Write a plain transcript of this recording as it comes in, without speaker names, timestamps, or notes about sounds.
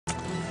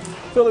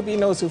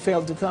Filipinos who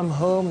failed to come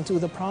home to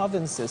the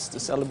provinces to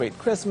celebrate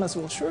Christmas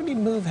will surely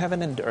move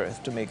heaven and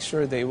earth to make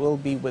sure they will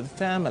be with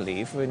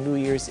family for New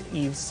Year's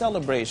Eve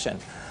celebration.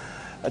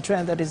 A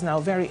trend that is now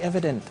very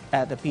evident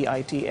at the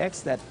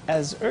PITX that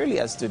as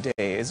early as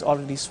today is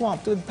already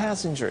swamped with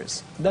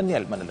passengers.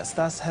 Daniel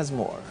Manalastas has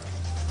more.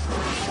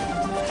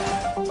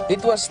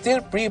 It was still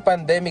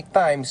pre-pandemic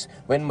times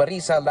when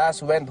Marisa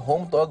last went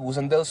home to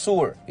Agusan del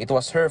Sur. It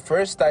was her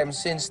first time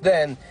since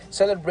then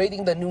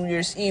celebrating the New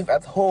Year's Eve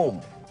at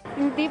home.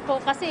 Hindi po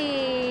kasi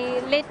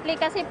lately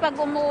kasi pag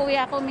umuwi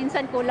ako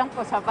minsan kulang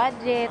po sa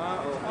budget.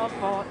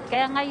 Opo.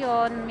 Kaya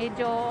ngayon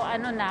medyo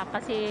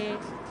kasi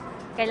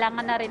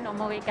kailangan na rin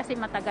umuwi kasi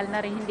matagal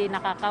na rin hindi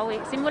nakakauwi.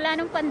 Simula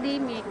nung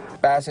pandemic.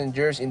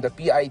 Passengers in the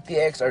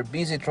PITX are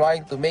busy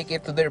trying to make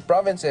it to their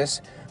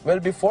provinces well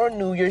before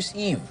New Year's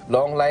Eve.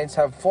 Long lines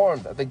have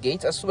formed at the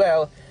gates as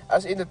well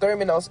as in the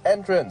terminal's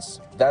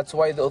entrance. That's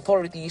why the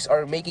authorities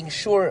are making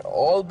sure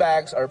all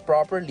bags are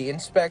properly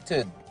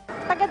inspected.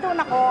 Taga doon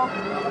ako.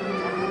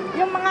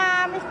 Yung mga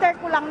mister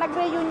ko lang,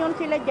 nag-reunion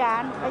sila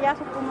dyan, kaya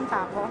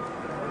pumunta ako.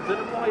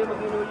 Doon po kayo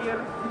mag-New Year?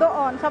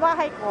 Doon, sa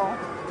bahay ko.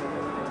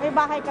 May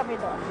bahay kami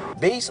doon.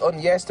 Based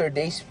on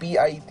yesterday's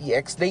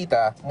PITX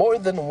data,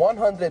 more than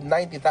 190,000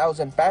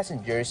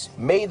 passengers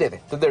made it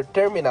to their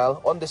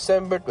terminal on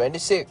December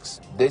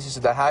 26. This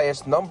is the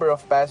highest number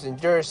of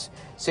passengers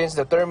since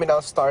the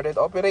terminal started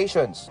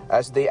operations,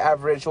 as they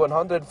average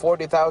 140,000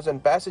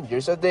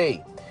 passengers a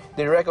day.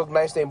 They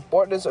recognize the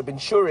importance of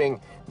ensuring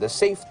the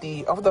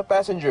safety of the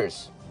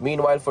passengers.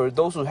 Meanwhile, for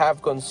those who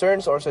have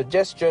concerns or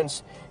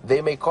suggestions,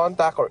 they may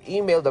contact or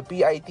email the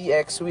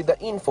PITX with the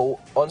info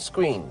on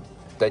screen.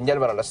 Daniel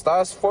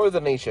Manalastas for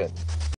The Nation.